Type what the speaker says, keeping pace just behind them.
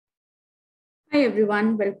Hi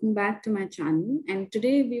everyone, welcome back to my channel. And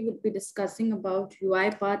today we would be discussing about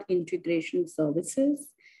UiPath integration services.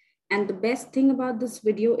 And the best thing about this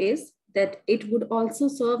video is that it would also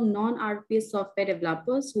serve non-RPA software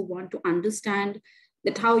developers who want to understand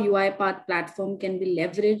that how UiPath platform can be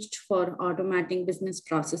leveraged for automating business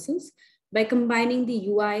processes by combining the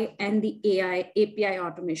UI and the AI API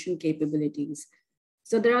automation capabilities.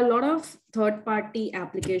 So there are a lot of third-party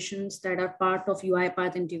applications that are part of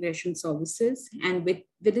UiPath integration services. And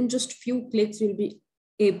within just few clicks, you'll be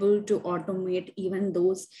able to automate even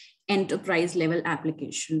those enterprise level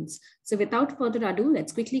applications. So without further ado,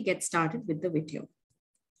 let's quickly get started with the video.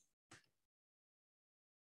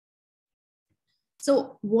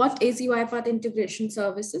 So what is UiPath integration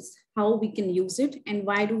services, how we can use it, and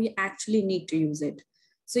why do we actually need to use it?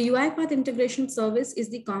 So UiPath integration service is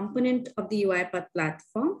the component of the UiPath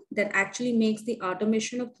platform that actually makes the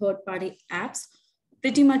automation of third-party apps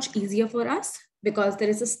pretty much easier for us because there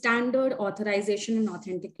is a standard authorization and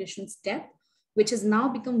authentication step, which has now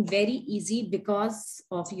become very easy because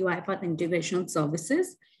of UiPath integration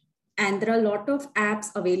services. And there are a lot of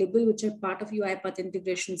apps available which are part of UiPath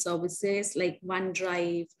integration services like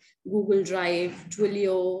OneDrive, Google Drive,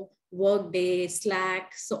 Twilio, Workday,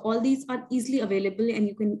 Slack. So all these are easily available and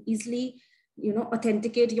you can easily,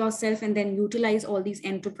 authenticate yourself and then utilize all these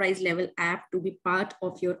enterprise level apps to be part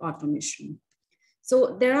of your automation.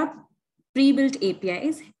 So there are pre-built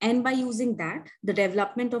APIs, and by using that, the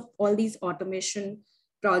development of all these automation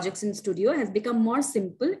projects in Studio has become more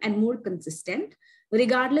simple and more consistent,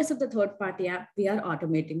 regardless of the third-party app we are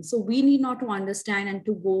automating. So we need not to understand and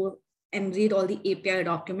to go and read all the API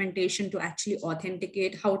documentation to actually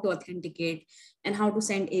authenticate, how to authenticate, and how to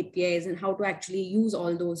send APIs, and how to actually use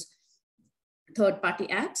all those third-party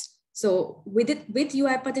apps. So with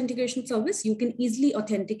UiPath integration service, you can easily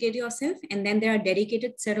authenticate yourself, and then there are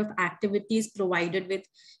dedicated set of activities provided with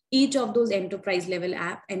each of those enterprise level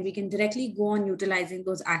app, and we can directly go on utilizing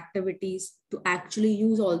those activities to actually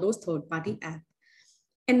use all those third-party apps.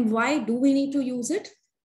 And why do we need to use it?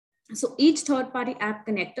 So each third-party app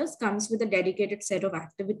connectors comes with a dedicated set of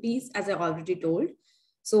activities, as I already told.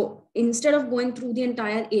 So instead of going through the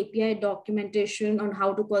entire API documentation on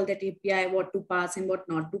how to call that API, what to pass and what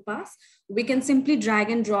not to pass, we can simply drag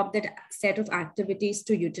and drop that set of activities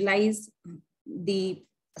to utilize the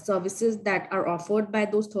services that are offered by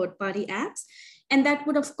those third-party apps. And that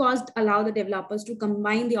would, of course, allow the developers to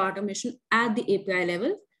combine the automation at the API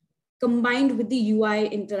level, combined with the UI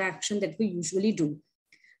interaction that we usually do.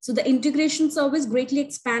 So the integration service greatly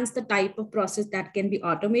expands the type of process that can be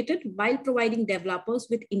automated while providing developers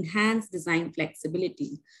with enhanced design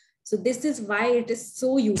flexibility. So this is why it is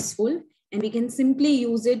so useful, and we can simply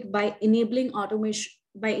use it by enabling automation,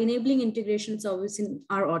 by enabling integration service in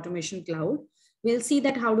our automation cloud. We'll see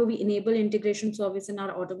that how do we enable integration service in our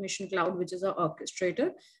automation cloud, which is our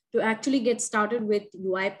orchestrator, to actually get started with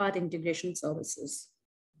UiPath integration services.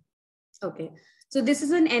 Okay, so this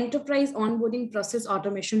is an enterprise onboarding process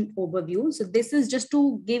automation overview. So this is just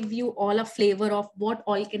to give you all a flavor of what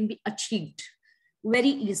all can be achieved very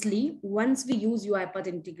easily once we use UiPath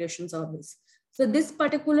integration service. So this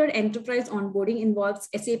particular enterprise onboarding involves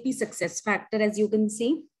SAP SuccessFactors, as you can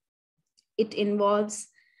see. It involves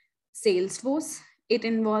Salesforce, it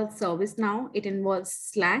involves ServiceNow, it involves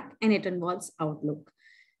Slack, and it involves Outlook.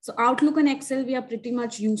 So Outlook and Excel, we are pretty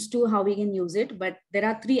much used to how we can use it, but there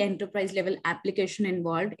are 3 enterprise level applications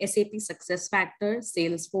involved: SAP SuccessFactors,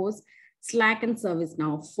 Salesforce, Slack, and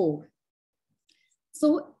ServiceNow, 4.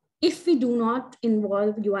 So if we do not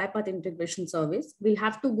involve UiPath integration service, we'll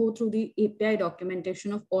have to go through the API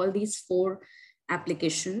documentation of all these 4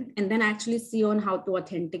 applications and then actually see on how to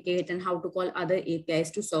authenticate and how to call other APIs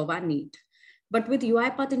to serve our need. But with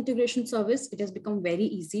UiPath integration service, it has become very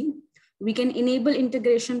easy. We can enable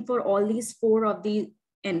integration for all these 4 of the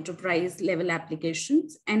enterprise level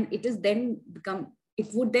applications, and it would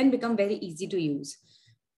then become very easy to use.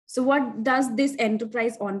 So what does this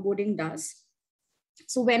enterprise onboarding does?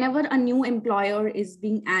 So whenever a new employer is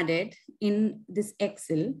being added in this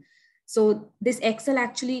Excel, so this Excel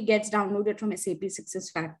actually gets downloaded from SAP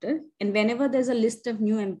SuccessFactors. And whenever there's a list of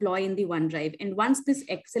new employee in the OneDrive, and once this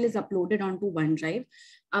Excel is uploaded onto OneDrive,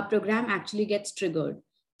 our program actually gets triggered.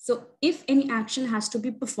 So if any action has to be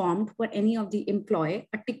performed for any of the employee,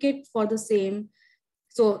 a ticket for the same,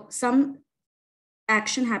 so some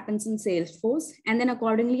action happens in Salesforce, and then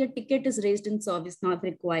accordingly a ticket is raised in ServiceNow if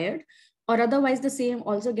required, or otherwise the same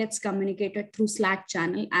also gets communicated through Slack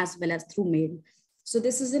channel as well as through mail. So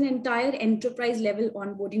this is an entire enterprise level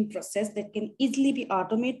onboarding process that can easily be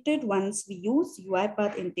automated once we use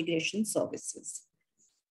UiPath integration services.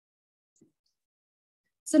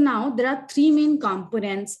 So now there are three main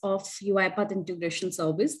components of UiPath integration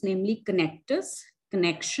service, namely connectors,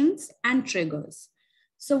 connections, and triggers.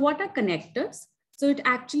 So what are connectors? So it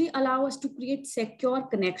actually allows us to create secure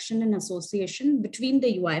connection and association between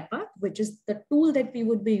the UiPath, which is the tool that we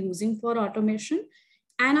would be using for automation,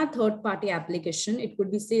 and a third-party application. It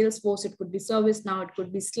could be Salesforce, it could be ServiceNow, it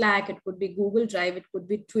could be Slack, it could be Google Drive, it could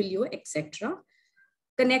be Twilio, etc.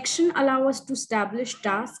 Connection allow us to establish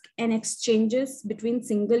tasks and exchanges between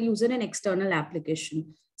single user and external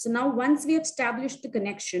application. So now once we have established the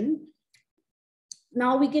connection,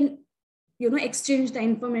 now we can exchange the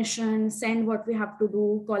information, send what we have to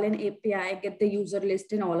do, call an API, get the user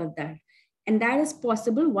list and all of that. And that is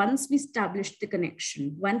possible once we establish the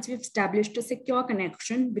connection, once we've established a secure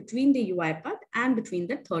connection between the UiPath and between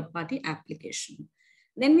the third-party application.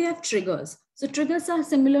 Then we have triggers. So triggers are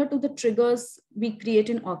similar to the triggers we create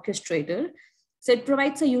in Orchestrator. So it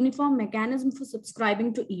provides a uniform mechanism for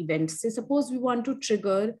subscribing to events. So suppose we want to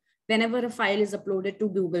trigger whenever a file is uploaded to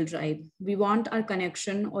Google Drive, we want our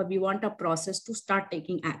connection or we want a process to start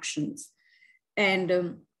taking actions.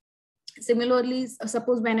 And similarly,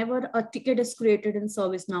 suppose whenever a ticket is created in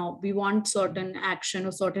ServiceNow, we want certain action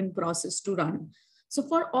or certain process to run. So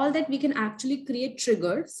for all that, we can actually create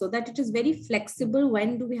triggers so that it is very flexible.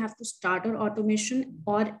 When do we have to start our automation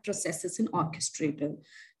or processes in Orchestrator?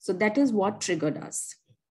 So that is what trigger does.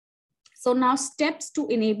 So now steps to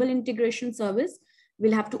enable integration service.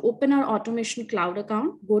 We'll have to open our automation cloud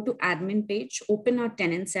account, go to admin page, open our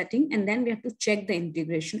tenant setting, and then we have to check the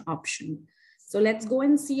integration option. So let's go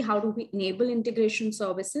and see how do we enable integration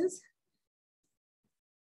services.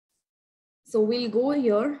 So we'll go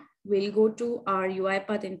here, we'll go to our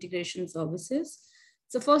UiPath integration services.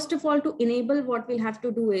 So first of all, to enable, what we'll have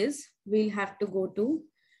to do is we'll have to go to,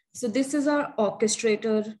 so this is our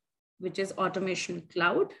Orchestrator, which is automation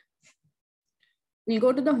cloud. We'll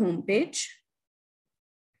go to the home page.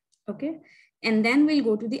 Okay, and then we'll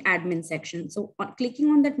go to the admin section. So clicking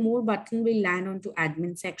on that more button, we'll land onto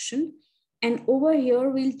admin section. And over here,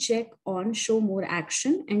 we'll check on show more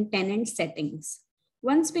action and tenant settings.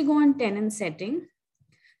 Once we go on tenant setting,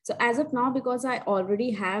 so as of now, because I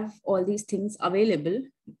already have all these things available,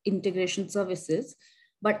 integration services,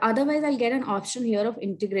 but otherwise I'll get an option here of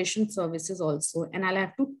integration services also, and I'll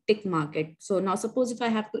have to tick mark it. So now suppose if I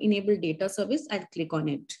have to enable data service, I'll click on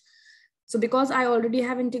it. So because I already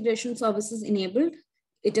have integration services enabled,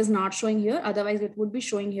 it is not showing here. Otherwise it would be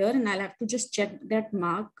showing here, and I'll have to just check that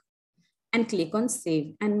mark and click on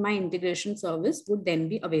save, and my integration service would then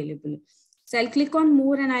be available. So I'll click on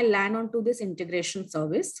more and I'll land onto this integration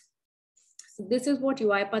service. So this is what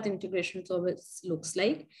UiPath integration service looks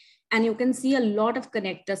like. And you can see a lot of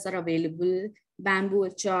connectors are available. Bamboo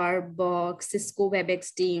HR, Box, Cisco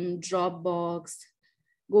WebEx Team, Dropbox,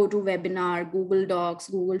 GoToWebinar, Google Docs,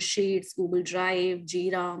 Google Sheets, Google Drive,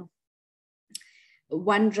 Jira,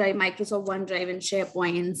 OneDrive, Microsoft OneDrive and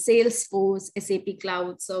SharePoint, Salesforce, SAP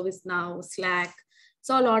Cloud, ServiceNow, Slack.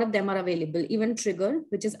 So a lot of them are available. Even Trigger,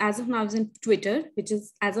 which is as of now is in Twitter, which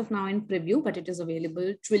is as of now in preview, but it is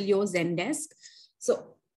available. Twilio, Zendesk.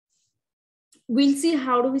 So we'll see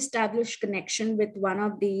how do we establish connection with one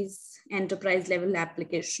of these enterprise level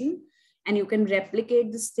application, and you can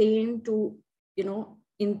replicate the same to,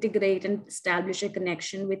 integrate and establish a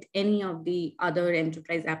connection with any of the other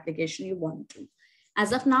enterprise application you want to.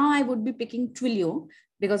 As of now, I would be picking Twilio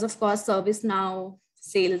because of course, ServiceNow,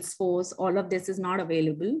 Salesforce, all of this is not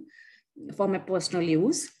available for my personal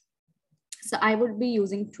use. So I would be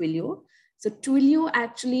using Twilio. So Twilio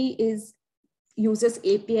actually uses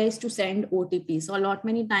APIs to send OTP. So a lot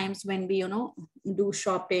many times when we, do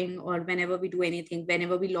shopping or whenever we do anything,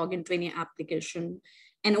 whenever we log into any application,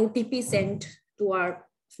 an OTP sent to our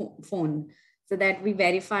phone so that we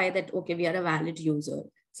verify that, okay, we are a valid user.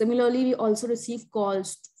 Similarly, we also receive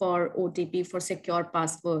calls for OTP for secure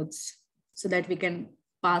passwords so that we can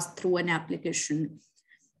pass through an application.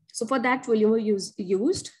 So for that, Twilio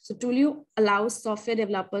used. So Twilio allows software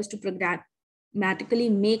developers to programmatically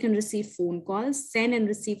make and receive phone calls, send and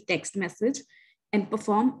receive text message, and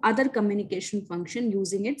perform other communication function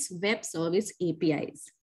using its web service APIs.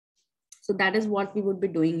 So that is what we would be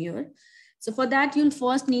doing here. So for that, you'll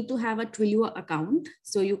first need to have a Twilio account.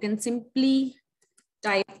 So you can simply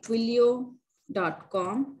type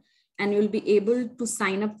twilio.com and you'll be able to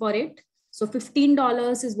sign up for it. So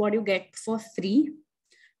 $15 is what you get for free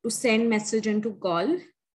to send message and to call.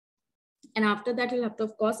 And after that, you'll have to,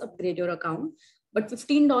 of course, upgrade your account. But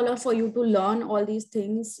 $15 for you to learn all these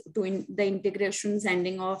things, doing the integration,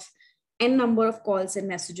 sending of n number of calls and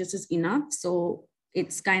messages is enough. So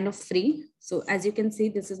it's kind of free. So as you can see,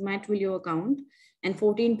 this is my Twilio account. and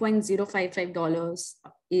 $14.055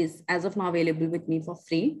 is as of now available with me for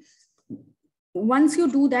free. Once you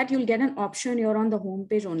do that, you'll get an option here on the home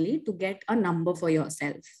page only to get a number for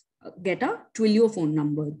yourself, get a Twilio phone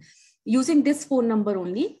number. Using this phone number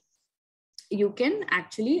only, you can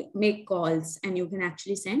actually make calls and you can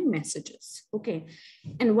actually send messages. Okay.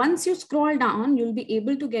 And once you scroll down, you'll be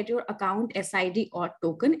able to get your account SID or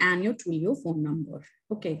token and your Twilio phone number.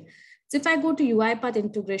 Okay. So if I go to UiPath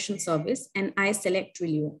integration service and I select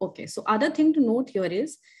Twilio. Okay. So other thing to note here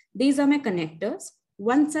is these are my connectors.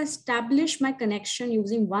 Once I establish my connection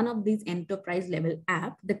using one of these enterprise level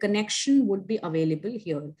app, the connection would be available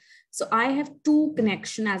here. So I have two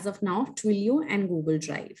connections as of now, Twilio and Google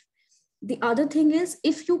Drive. The other thing is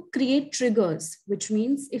if you create triggers, which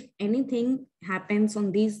means if anything happens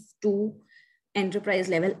on these two enterprise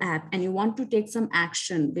level app and you want to take some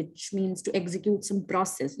action, which means to execute some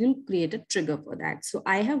process, you'll create a trigger for that. So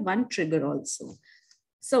I have one trigger also.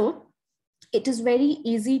 So it is very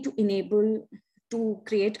easy to enable to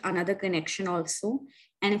create another connection also.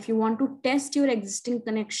 And if you want to test your existing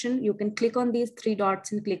connection, you can click on these three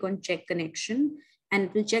dots and click on check connection. And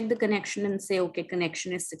it will check the connection and say, okay,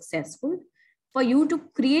 connection is successful. For you to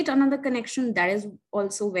create another connection, that is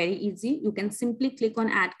also very easy. You can simply click on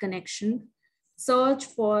add connection, search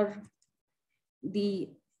for the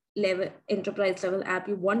enterprise level app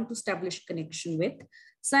you want to establish connection with.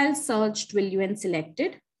 So I'll search Twilio and select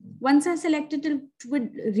it. Once I select it, it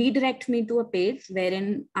would redirect me to a page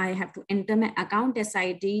wherein I have to enter my account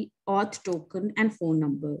SID, auth token, and phone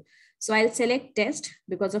number. So I'll select test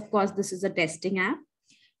because of course this is a testing app.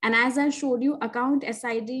 And as I showed you, account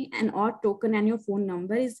SID and auth token and your phone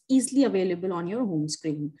number is easily available on your home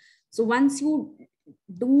screen. So once you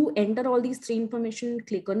do enter all these three information,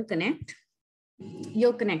 click on connect,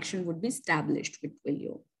 your connection would be established with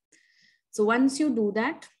Twilio. So once you do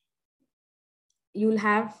that, you'll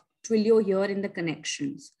have Twilio here in the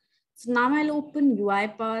connections. So now I'll open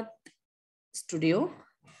UiPath Studio.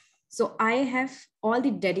 So I have all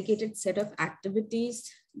the dedicated set of activities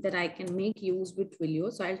that I can make use with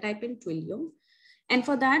Twilio. So I'll type in Twilio. And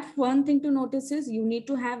for that, one thing to notice is you need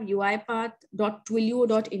to have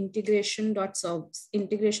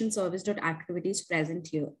uipath.twilio.integration service.activities present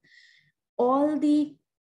here. All the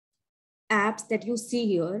apps that you see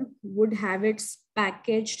here would have its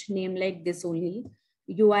packaged name like this only.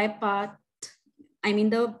 UiPath, I mean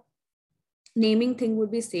the naming thing would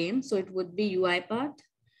be same. So it would be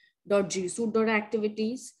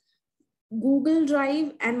uipath.gsuite.activities. Google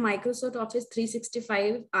Drive and Microsoft Office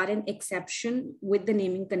 365 are an exception with the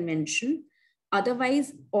naming convention.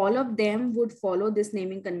 Otherwise, all of them would follow this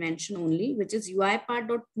naming convention only, which is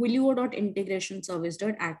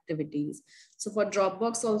uipath.twilio.integrationservice.activities. So for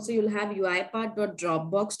Dropbox also, you'll have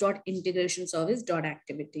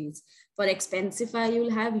uipath.dropbox.integrationservice.activities. For Expensify,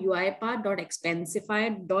 you'll have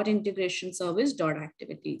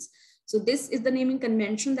uipath.expensify.integrationservice.activities. So this is the naming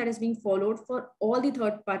convention that is being followed for all the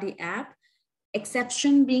third-party app,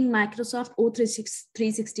 exception being Microsoft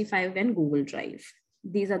O365 and Google Drive.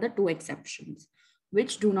 These are the two exceptions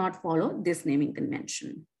which do not follow this naming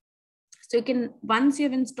convention. So you can, once you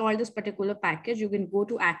have installed this particular package, you can go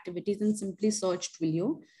to activities and simply search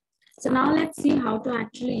Twilio. So now let's see how to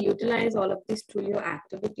actually utilize all of these Twilio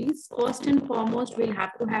activities. First and foremost, we'll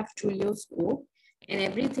have to have Twilio scope, and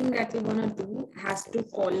everything that we want to do has to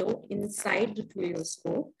follow inside the Twilio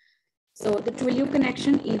scope. So the Twilio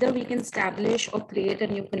connection, either we can establish or create a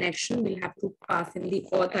new connection. We'll have to pass in the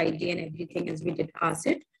auth ID and everything as we did pass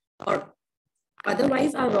it. Or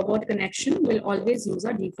otherwise, our robot connection will always use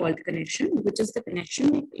our default connection, which is the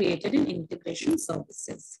connection we created in integration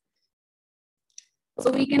services.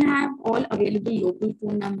 So we can have all available local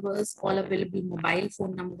phone numbers, all available mobile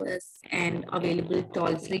phone numbers, and available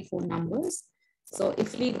toll-free phone numbers. So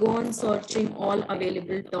if we go on searching all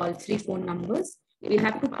available toll-free phone numbers, we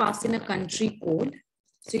have to pass in a country code.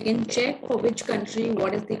 So you can check for which country,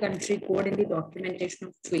 what is the country code in the documentation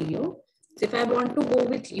of Twilio. So if I want to go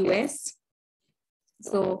with US,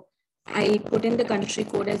 so I put in the country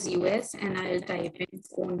code as US and I'll type in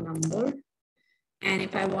phone number. And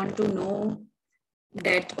if I want to know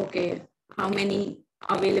that, okay, how many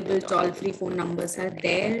available toll-free phone numbers are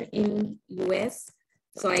there in US,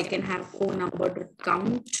 so I can have phone number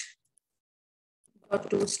count or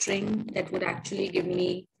toString that would actually give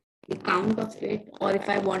me the count of it. Or if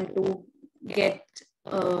I want to get,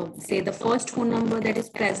 say, the first phone number that is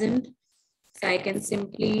present, so I can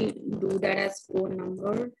simply do that as phone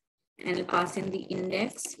number and I'll pass in the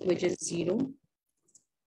index, which is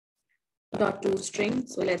 0.toString.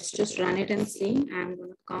 So let's just run it and see. I'm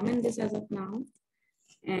going to comment this as of now,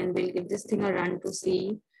 and we'll give this thing a run to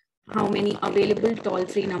see how many available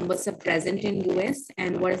toll-free numbers are present in US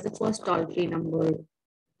and what is the first toll-free number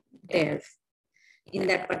there in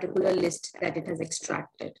that particular list that it has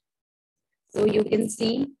extracted. So you can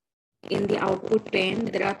see in the output pane,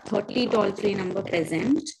 there are 30 toll-free number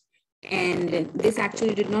present, and this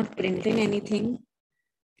actually did not print in anything,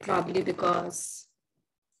 probably because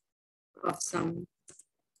of some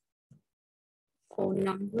phone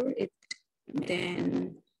number.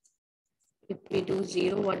 Then if we do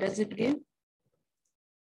 0, what does it give?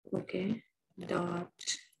 Okay, dot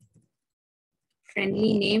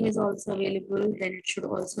friendly name is also available. Then it should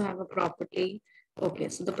also have a property. Okay,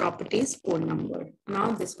 so the property is phone number.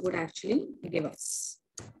 Now this would actually give us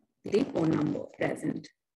the phone number present.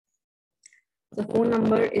 The phone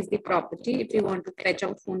number is the property if you want to fetch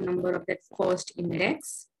out phone number of that first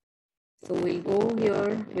index. So we'll go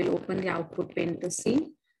here, we'll open the output pane to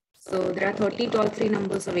see. So there are 30 toll-free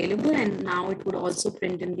numbers available, and now it would also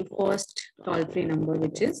print in the first toll-free number,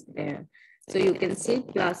 which is there. So you can see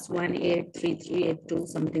 +183382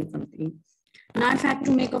 something. Now if I have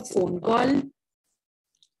to make a phone call,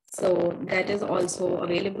 so that is also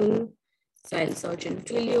available. So I'll search in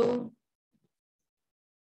Twilio.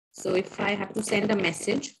 So if I have to send a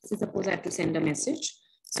message, so suppose I have to send a message.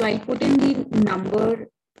 So I'll put in the number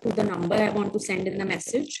to the number I want to send in the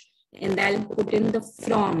message, and I'll put in the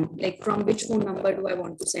from which phone number do I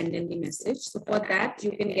want to send in the message. So for that,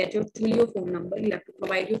 you can get your Twilio phone number. You have to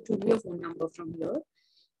provide your Twilio phone number from here.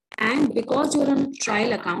 And because you're on a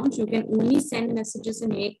trial account, you can only send messages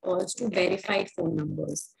and make calls to verified phone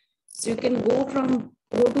numbers. So you can go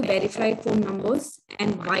to verified phone numbers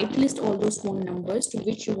and whitelist all those phone numbers to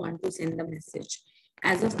which you want to send the message.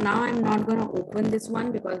 As of now, I'm not going to open this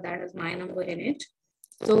one because that has my number in it.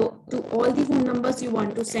 So to all the phone numbers you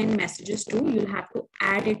want to send messages to, you'll have to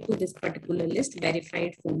add it to this particular list,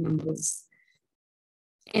 verified phone numbers.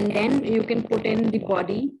 And then you can put in the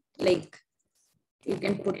body, like you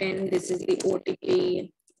can put in this is the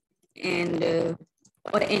OTP and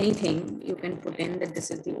or anything. You can put in that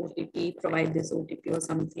this is the OTP, provide this OTP or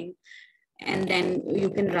something. And then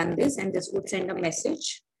you can run this and this would send a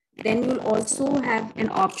message. Then you'll also have an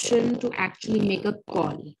option to actually make a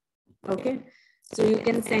call. Okay. So you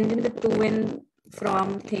can send in the to and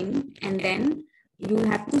from thing, and then you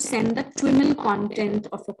have to send the TWIML content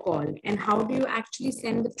of a call. And how do you actually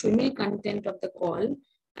send the TWIML content of the call?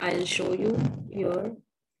 I'll show you here.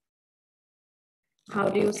 How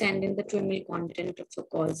do you send in the TWIML content of a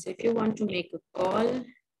call? So if you want to make a call,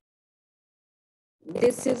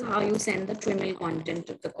 this is how you send the TWIML content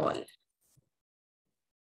of the call.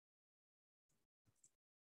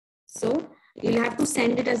 So you'll have to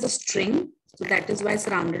send it as a string. So that is why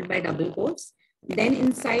surrounded by double quotes. Then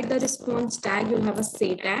inside the response tag, you'll have a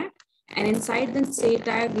say tag. And inside the say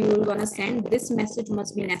tag, you will gonna send this message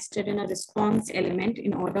must be nested in a response element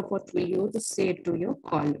in order for Twilio to say it to your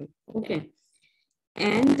caller. Okay.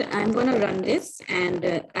 And I'm gonna run this and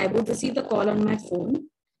I would receive the call on my phone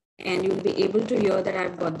and you'll be able to hear that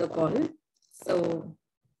I've got the call. So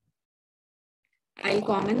I'll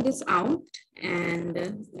comment this out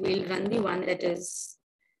and we'll run the one that is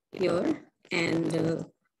here. And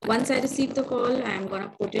once I receive the call, I'm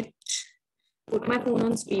gonna put my phone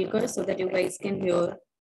on speaker so that you guys can hear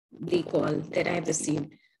the call that I've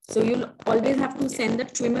received. So you'll always have to send the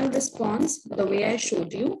TWIML response the way I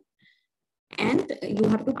showed you. And you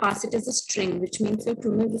have to pass it as a string, which means your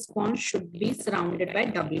TWIML response should be surrounded by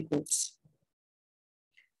double quotes.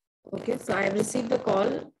 Okay, so I've received the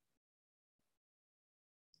call.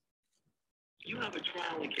 You have a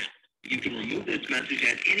trial account. You can remove this message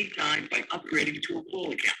at any time by upgrading to a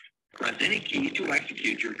full account. Press any key to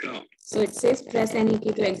execute your code. So it says press any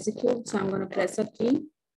key to execute. So I'm going to press a key.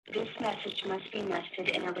 This message must be nested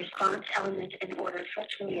in a response element in order for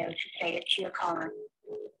Twilio to say it to your caller.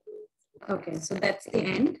 Okay, so that's the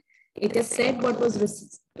end. It has said what was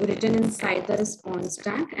written inside the response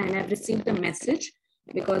tag, and I've received a message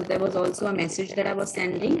because there was also a message that I was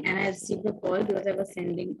sending, and I received a call because I was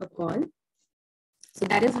sending a call. So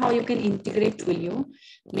that is how you can integrate Twilio,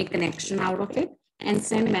 make connection out of it, and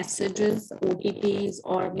send messages, OTPs,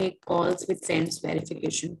 or make calls with sends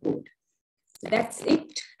verification code. So that's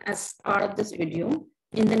it as part of this video.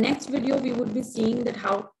 In the next video, we would be seeing that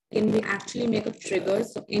how can we actually make a trigger.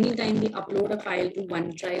 So anytime we upload a file to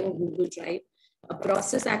OneDrive or Google Drive, a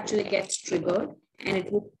process actually gets triggered and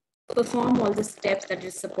it will perform all the steps that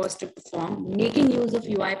it's supposed to perform, making use of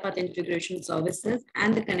UiPath integration services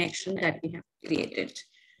and the connection that we have created.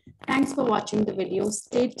 Thanks for watching the video.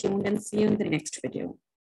 Stay tuned and see you in the next video.